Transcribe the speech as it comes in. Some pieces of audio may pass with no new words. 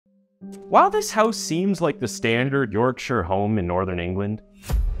While this house seems like the standard Yorkshire home in northern England,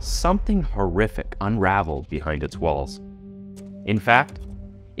 something horrific unraveled behind its walls. In fact,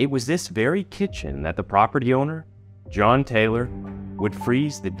 it was this very kitchen that the property owner, John Taylor, would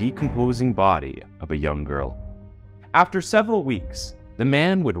freeze the decomposing body of a young girl. After several weeks, the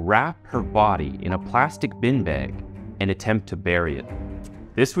man would wrap her body in a plastic bin bag and attempt to bury it.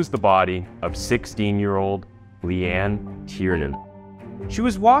 This was the body of 16-year-old Leanne Tiernan. She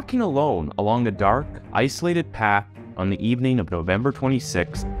was walking alone along a dark, isolated path on the evening of November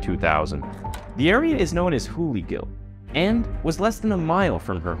 26, 2000. The area is known as Houghley Gill and was less than a mile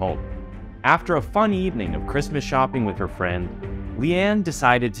from her home. After a fun evening of Christmas shopping with her friend, Leanne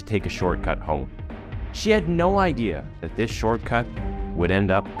decided to take a shortcut home. She had no idea that this shortcut would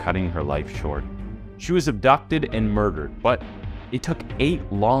end up cutting her life short. She was abducted and murdered, but it took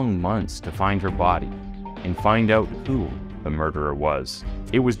 8 long months to find her body and find out who the murderer was.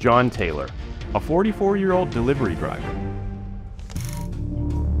 It was John Taylor, a 44-year-old delivery driver.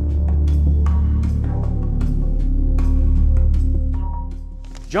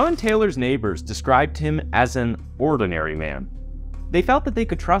 John Taylor's neighbors described him as an ordinary man. They felt that they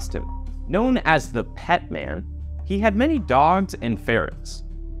could trust him. Known as the Pet Man, he had many dogs and ferrets.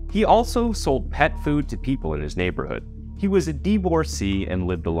 He also sold pet food to people in his neighborhood. He was a divorcee and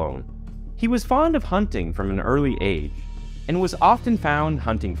lived alone. He was fond of hunting from an early age and was often found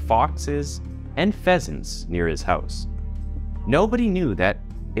hunting foxes and pheasants near his house. Nobody knew that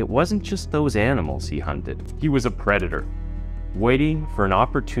it wasn't just those animals he hunted. He was a predator, waiting for an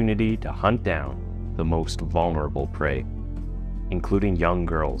opportunity to hunt down the most vulnerable prey, including young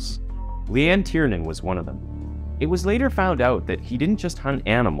girls. Leanne Tiernan was one of them. It was later found out that he didn't just hunt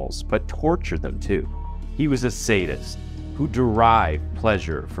animals, but tortured them too. He was a sadist who derived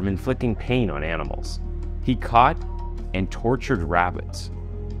pleasure from inflicting pain on animals. He caught and tortured rabbits,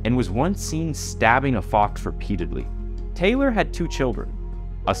 and was once seen stabbing a fox repeatedly. Taylor had 2 children,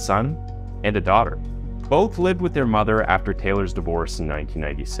 a son and a daughter. Both lived with their mother after Taylor's divorce in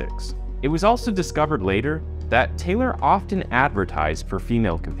 1996. It was also discovered later that Taylor often advertised for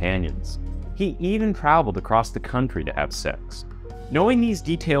female companions. He even traveled across the country to have sex. Knowing these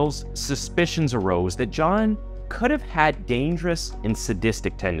details, suspicions arose that John could have had dangerous and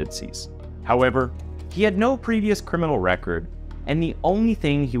sadistic tendencies. However, he had no previous criminal record, and the only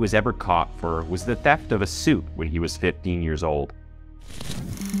thing he was ever caught for was the theft of a suit when he was 15 years old.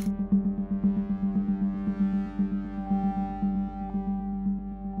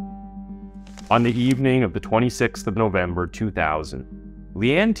 On the evening of the 26th of November 2000,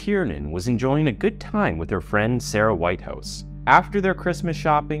 Leanne Tiernan was enjoying a good time with her friend Sarah Whitehouse. After their Christmas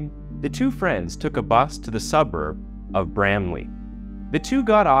shopping, the 2 friends took a bus to the suburb of Bramley. The 2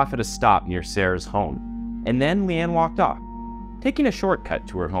 got off at a stop near Sarah's home, and then Leanne walked off, taking a shortcut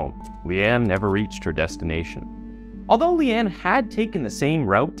to her home. Leanne never reached her destination. Although Leanne had taken the same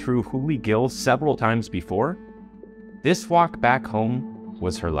route through Houghley Gill several times before, this walk back home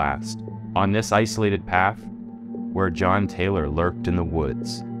was her last, on this isolated path where John Taylor lurked in the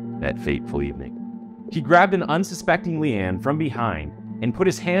woods that fateful evening. He grabbed an unsuspecting Leanne from behind and put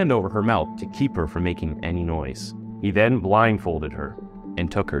his hand over her mouth to keep her from making any noise. He then blindfolded her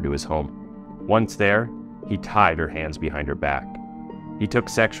and took her to his home. Once there, he tied her hands behind her back. He took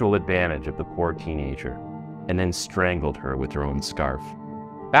sexual advantage of the poor teenager and then strangled her with her own scarf.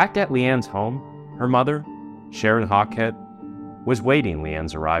 Back at Leanne's home, her mother, Sharon Hawkhead, was waiting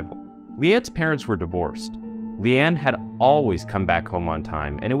Leanne's arrival. Leanne's parents were divorced. Leanne had always come back home on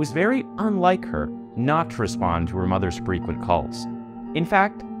time, and it was very unlike her not to respond to her mother's frequent calls. In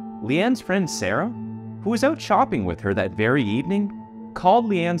fact, Leanne's friend Sarah, who was out shopping with her that very evening, called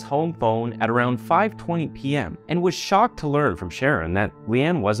Leanne's home phone at around 5:20 p.m. and was shocked to learn from Sharon that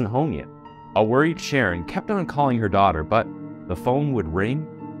Leanne wasn't home yet. A worried Sharon kept on calling her daughter, but the phone would ring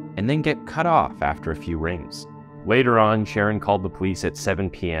and then get cut off after a few rings. Later on, Sharon called the police at 7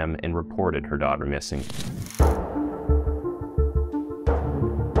 p.m. and reported her daughter missing.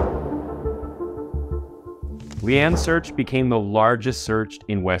 Leanne's search became the largest search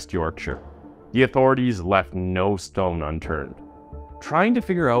in West Yorkshire. The authorities left no stone unturned, trying to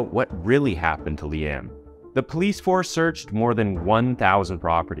figure out what really happened to Leanne. The police force searched more than 1,000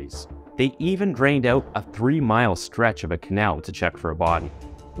 properties. They even drained out a 3-mile stretch of a canal to check for a body.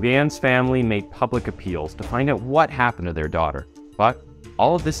 Leanne's family made public appeals to find out what happened to their daughter, but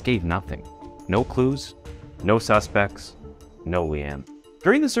all of this gave nothing. No clues, no suspects, no Leanne.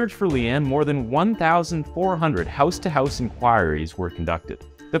 During the search for Leanne, more than 1,400 house-to-house inquiries were conducted.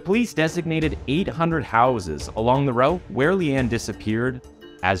 The police designated 800 houses along the route where Leanne disappeared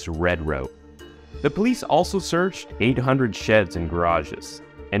as Red Route. The police also searched 800 sheds and garages.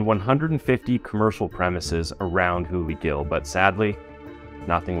 and 150 commercial premises around Houghley Gill, but sadly,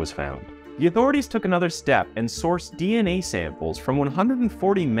 nothing was found. The authorities took another step and sourced DNA samples from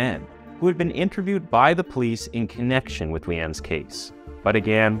 140 men who had been interviewed by the police in connection with Leanne's case. But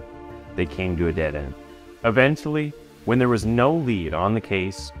again, they came to a dead end. Eventually, when there was no lead on the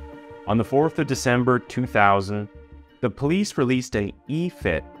case, on the 4th of December 2000, the police released an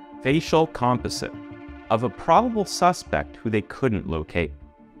E-fit facial composite of a probable suspect who they couldn't locate.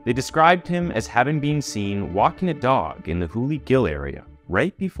 They described him as having been seen walking a dog in the Houghley Gill area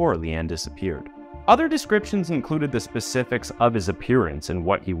right before Leanne disappeared. Other descriptions included the specifics of his appearance and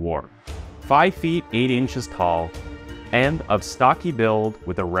what he wore. 5 feet 8 inches tall, and of stocky build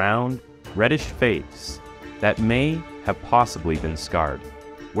with a round, reddish face that may have possibly been scarred.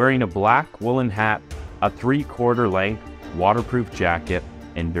 Wearing a black woolen hat, a 3/4 length waterproof jacket,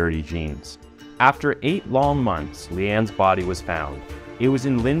 and dirty jeans. After 8 long months, Leanne's body was found. It was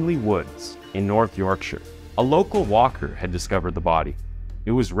in Lindley Woods in North Yorkshire. A local walker had discovered the body.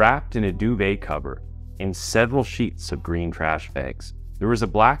 It was wrapped in a duvet cover in several sheets of green trash bags. There was a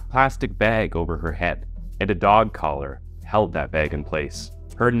black plastic bag over her head, and a dog collar held that bag in place.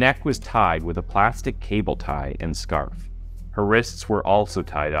 Her neck was tied with a plastic cable tie and scarf. Her wrists were also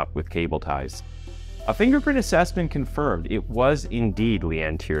tied up with cable ties. A fingerprint assessment confirmed it was indeed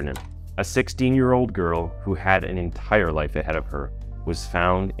Leanne Tiernan. A 16-year-old girl who had an entire life ahead of her was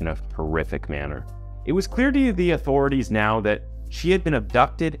found in a horrific manner. It was clear to the authorities now that she had been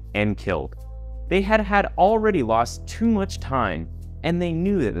abducted and killed. They had already lost too much time, and they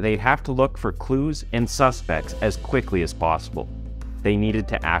knew that they'd have to look for clues and suspects as quickly as possible. They needed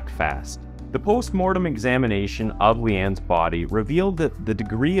to act fast. The post-mortem examination of Leanne's body revealed that the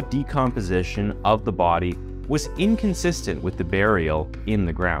degree of decomposition of the body was inconsistent with the burial in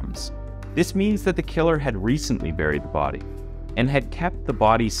the grounds. This means that the killer had recently buried the body and had kept the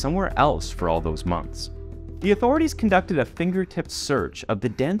body somewhere else for all those months. The authorities conducted a fingertip search of the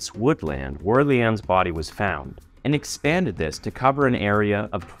dense woodland where Leanne's body was found and expanded this to cover an area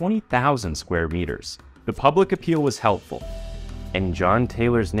of 20,000 square meters. The public appeal was helpful, and John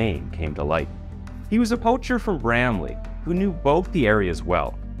Taylor's name came to light. He was a poacher from Bramley who knew both the areas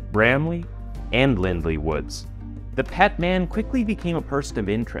well, Bramley and Lindley Woods. The pet man quickly became a person of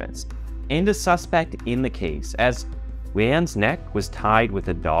interest and a suspect in the case, as Leanne's neck was tied with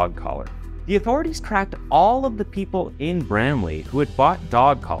a dog collar. The authorities tracked all of the people in Bramley who had bought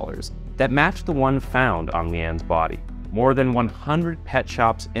dog collars that matched the one found on Leanne's body. More than 100 pet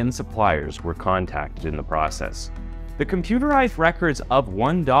shops and suppliers were contacted in the process. The computerized records of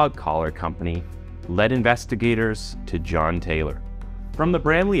one dog collar company led investigators to John Taylor. From the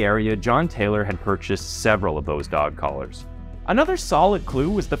Bramley area, John Taylor had purchased several of those dog collars. Another solid clue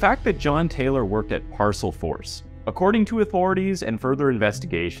was the fact that John Taylor worked at Parcel Force. According to authorities and further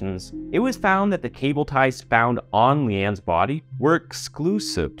investigations, it was found that the cable ties found on Leanne's body were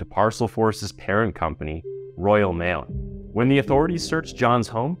exclusive to Parcel Force's parent company, Royal Mail. When the authorities searched John's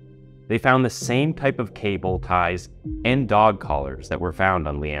home, they found the same type of cable ties and dog collars that were found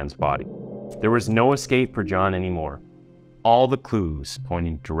on Leanne's body. There was no escape for John anymore. All the clues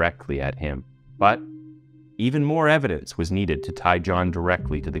pointing directly at him. But even more evidence was needed to tie John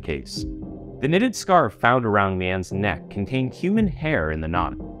directly to the case. The knitted scarf found around Leanne's neck contained human hair in the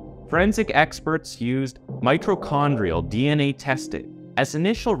knot. Forensic experts used mitochondrial DNA testing, as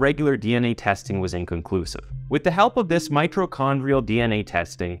initial regular DNA testing was inconclusive. With the help of this mitochondrial DNA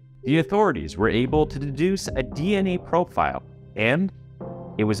testing, the authorities were able to deduce a DNA profile, and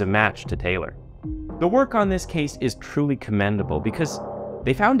it was a match to Taylor. The work on this case is truly commendable because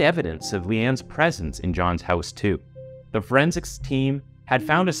they found evidence of Leanne's presence in John's house too. The forensics team had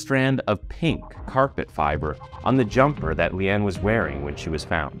found a strand of pink carpet fiber on the jumper that Leanne was wearing when she was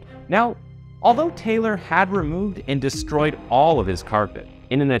found. Now, although Taylor had removed and destroyed all of his carpet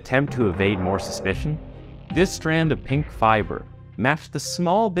in an attempt to evade more suspicion, this strand of pink fiber matched the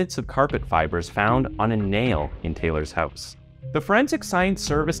small bits of carpet fibers found on a nail in Taylor's house. The Forensic Science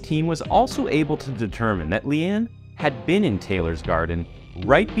Service team was also able to determine that Leanne had been in Taylor's garden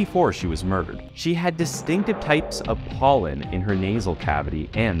right before she was murdered. She had distinctive types of pollen in her nasal cavity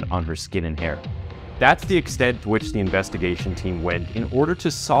and on her skin and hair. That's the extent to which the investigation team went in order to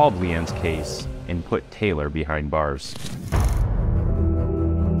solve Leanne's case and put Taylor behind bars.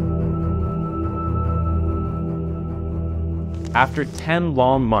 After 10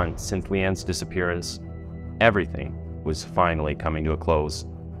 long months since Leanne's disappearance, everything was finally coming to a close.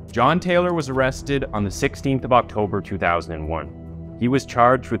 John Taylor was arrested on the 16th of October 2001. He was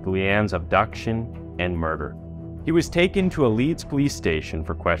charged with Leanne's abduction and murder. He was taken to a Leeds police station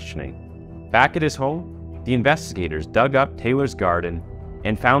for questioning. Back at his home, the investigators dug up Taylor's garden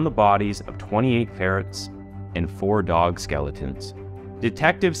and found the bodies of 28 ferrets and 4 dog skeletons.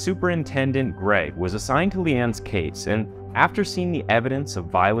 Detective Superintendent Gregg was assigned to Leanne's case, and after seeing the evidence of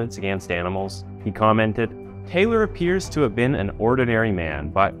violence against animals, he commented, "Taylor appears to have been an ordinary man,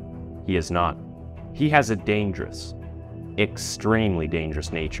 but he is not. He has a dangerous, extremely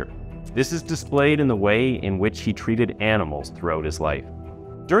dangerous nature. This is displayed in the way in which he treated animals throughout his life."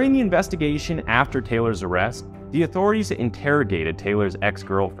 During the investigation after Taylor's arrest, the authorities interrogated Taylor's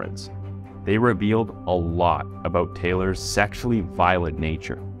ex-girlfriends. They revealed a lot about Taylor's sexually violent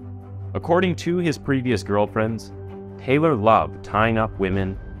nature. According to his previous girlfriends, Taylor loved tying up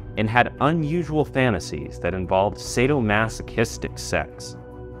women and had unusual fantasies that involved sadomasochistic sex.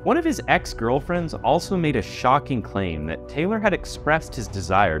 One of his ex-girlfriends also made a shocking claim that Taylor had expressed his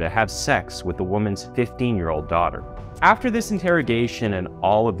desire to have sex with the woman's 15-year-old daughter. After this interrogation and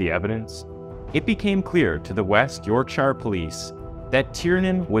all of the evidence, it became clear to the West Yorkshire police that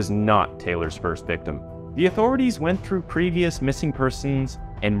Tiernan was not Taylor's first victim. The authorities went through previous missing persons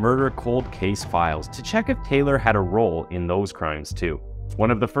and murder cold case files to check if Taylor had a role in those crimes too.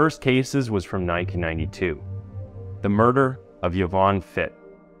 One of the first cases was from 1992, the murder of Yvonne Fitt,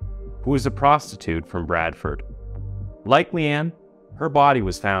 who was a prostitute from Bradford. Like Leanne, her body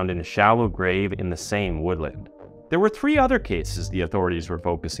was found in a shallow grave in the same woodland. There were 3 other cases the authorities were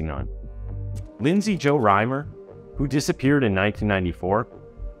focusing on. Lindsay Jo Reimer, who disappeared in 1994,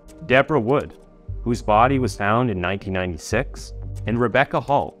 Deborah Wood, whose body was found in 1996, and Rebecca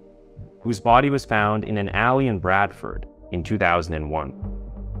Hull, whose body was found in an alley in Bradford in 2001.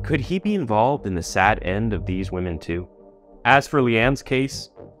 Could he be involved in the sad end of these women too? As for Leanne's case,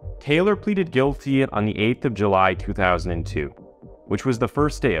 Taylor pleaded guilty on the 8th of July 2002, which was the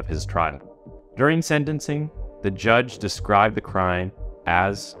first day of his trial. During sentencing, the judge described the crime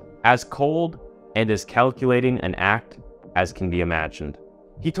as cold and as calculating an act as can be imagined.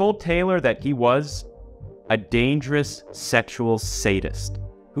 He told Taylor that he was a dangerous sexual sadist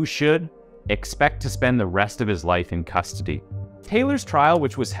who should expect to spend the rest of his life in custody. Taylor's trial,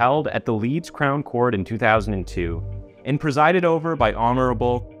 which was held at the Leeds Crown Court in 2002 and presided over by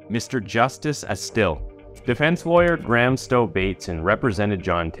Honourable Mr. Justice Astill, defense lawyer Graham Stowe Bateson represented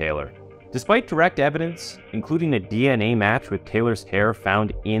John Taylor. Despite direct evidence, including a DNA match with Taylor's hair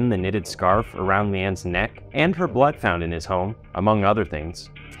found in the knitted scarf around Leanne's neck and her blood found in his home, among other things,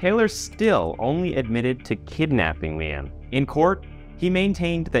 Taylor still only admitted to kidnapping Leanne. In court, he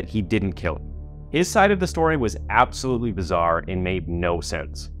maintained that he didn't kill her. His side of the story was absolutely bizarre and made no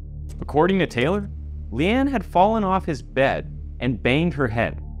sense. According to Taylor, Leanne had fallen off his bed and banged her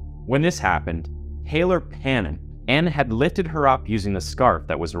head. When this happened, Taylor panicked and had lifted her up using the scarf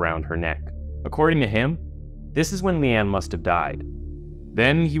that was around her neck. According to him, this is when Leanne must have died.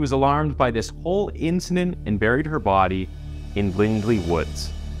 Then he was alarmed by this whole incident and buried her body in Lindley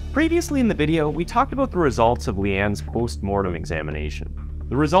Woods. Previously in the video, we talked about the results of Leanne's post-mortem examination.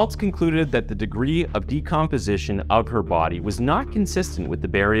 The results concluded that the degree of decomposition of her body was not consistent with the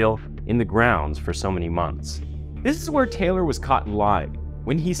burial in the grounds for so many months. This is where Taylor was caught lying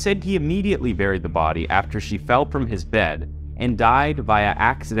when he said he immediately buried the body after she fell from his bed and died via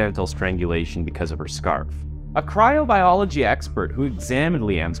accidental strangulation because of her scarf. A cryobiology expert who examined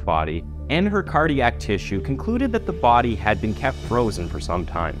Leanne's body and her cardiac tissue concluded that the body had been kept frozen for some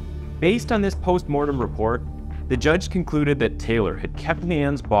time. Based on this post-mortem report, the judge concluded that Taylor had kept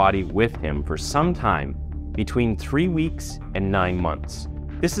Leanne's body with him for some time, between 3 weeks and 9 months.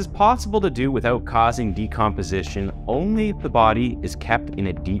 This is possible to do without causing decomposition only if the body is kept in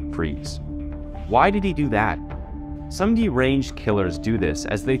a deep freeze. Why did he do that? Some deranged killers do this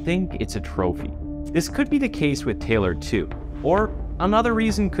as they think it's a trophy. This could be the case with Taylor too, or another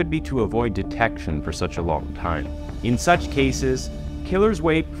reason could be to avoid detection for such a long time. In such cases, killers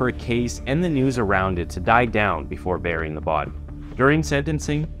wait for a case and the news around it to die down before burying the body. During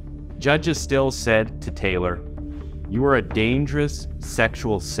sentencing, judges still said to Taylor, "You are a dangerous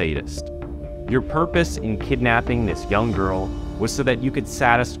sexual sadist. Your purpose in kidnapping this young girl was so that you could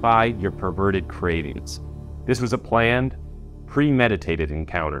satisfy your perverted cravings. This was a planned, premeditated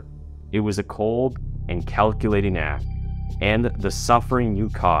encounter. It was a cold and calculating act, and the suffering you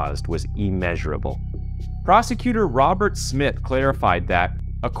caused was immeasurable." Prosecutor Robert Smith clarified that,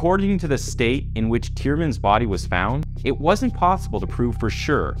 according to the state in which Tiernan's body was found, it wasn't possible to prove for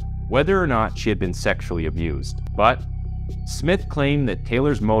sure whether or not she had been sexually abused. But Smith claimed that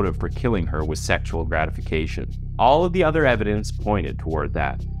Taylor's motive for killing her was sexual gratification. All of the other evidence pointed toward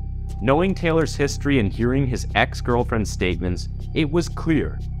that. Knowing Taylor's history and hearing his ex-girlfriend's statements, it was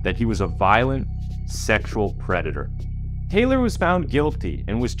clear that he was a violent, sexual predator. Taylor was found guilty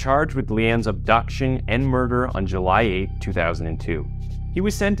and was charged with Leanne's abduction and murder on July 8, 2002. He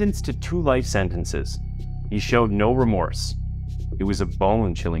was sentenced to 2 life sentences. He showed no remorse. It was a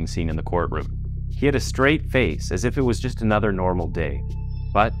bone-chilling scene in the courtroom. He had a straight face, as if it was just another normal day.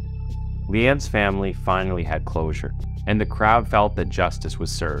 But Leanne's family finally had closure, and the crowd felt that justice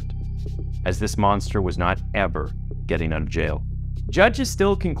was served, as this monster was not ever getting out of jail. Judges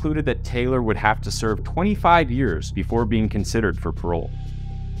still concluded that Taylor would have to serve 25 years before being considered for parole,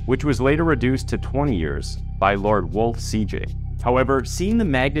 which was later reduced to 20 years by Lord Wolfe CJ. However, seeing the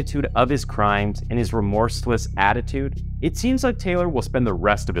magnitude of his crimes and his remorseless attitude, it seems like Taylor will spend the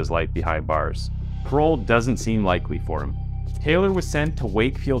rest of his life behind bars. Parole doesn't seem likely for him. Taylor was sent to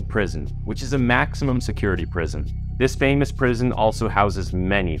Wakefield Prison, which is a maximum security prison. This famous prison also houses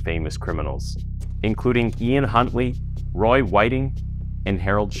many famous criminals, including Ian Huntley, Roy Whiting, and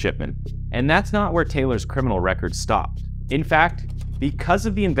Harold Shipman. And that's not where Taylor's criminal record stopped. In fact, because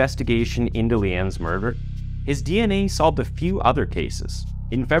of the investigation into Leanne's murder, his DNA solved a few other cases.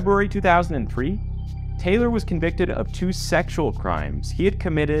 In February 2003, Taylor was convicted of 2 sexual crimes he had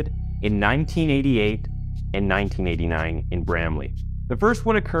committed in 1988 and 1989 in Bramley. The first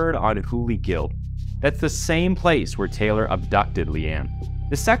one occurred on Houghley Gill. That's the same place where Taylor abducted Leanne.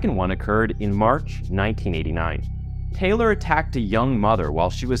 The second one occurred in March 1989. Taylor attacked a young mother while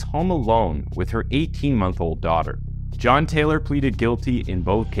she was home alone with her 18-month-old daughter. John Taylor pleaded guilty in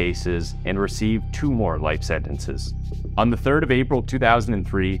both cases and received 2 more life sentences. On the 3rd of April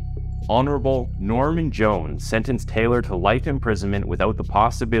 2003, Honorable Norman Jones sentenced Taylor to life imprisonment without the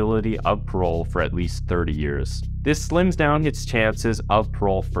possibility of parole for at least 30 years. This slims down his chances of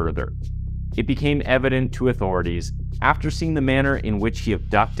parole further. It became evident to authorities after seeing the manner in which he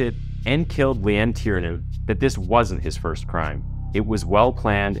abducted and killed Leanne Tiernan that this wasn't his first crime. It was well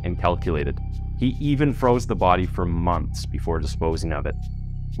planned and calculated. He even froze the body for months before disposing of it,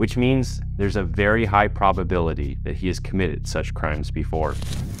 which means there's a very high probability that he has committed such crimes before.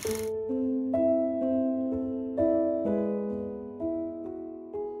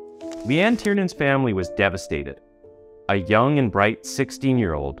 Leanne Tiernan's family was devastated. A young and bright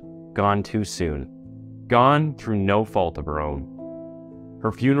 16-year-old gone too soon, gone through no fault of her own.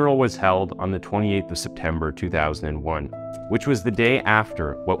 Her funeral was held on the 28th of September 2001, which was the day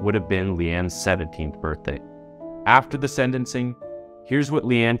after what would have been Leanne's 17th birthday. After the sentencing, here's what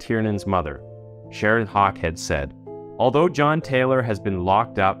Leanne Tiernan's mother, Sharon Hawkhead, said. "Although John Taylor has been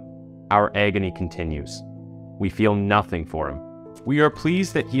locked up, our agony continues. We feel nothing for him. We are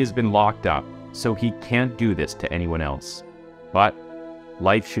pleased that he has been locked up, so he can't do this to anyone else. But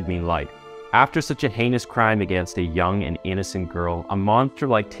life should mean life. After such a heinous crime against a young and innocent girl, a monster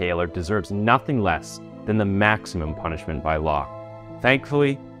like Taylor deserves nothing less than the maximum punishment by law.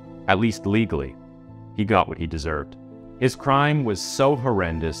 Thankfully, at least legally, he got what he deserved." His crime was so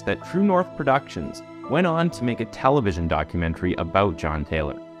horrendous that True North Productions went on to make a television documentary about John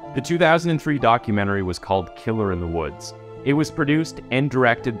Taylor. The 2003 documentary was called Killer in the Woods. It was produced and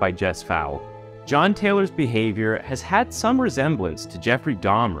directed by Jess Fowle. John Taylor's behavior has had some resemblance to Jeffrey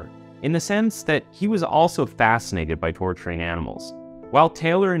Dahmer, in the sense that he was also fascinated by torturing animals. While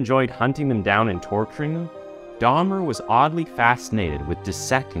Taylor enjoyed hunting them down and torturing them, Dahmer was oddly fascinated with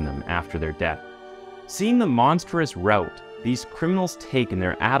dissecting them after their death. Seeing the monstrous route these criminals take in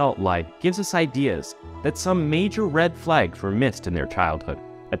their adult life gives us ideas that some major red flags were missed in their childhood.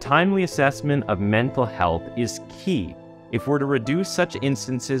 A timely assessment of mental health is key if we're to reduce such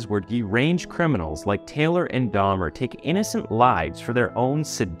instances where deranged criminals like Taylor and Dahmer take innocent lives for their own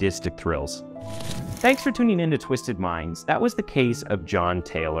sadistic thrills. Thanks for tuning in to Twisted Minds. That was the case of John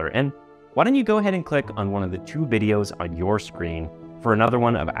Taylor, and why don't you go ahead and click on one of the 2 videos on your screen for another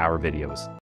one of our videos.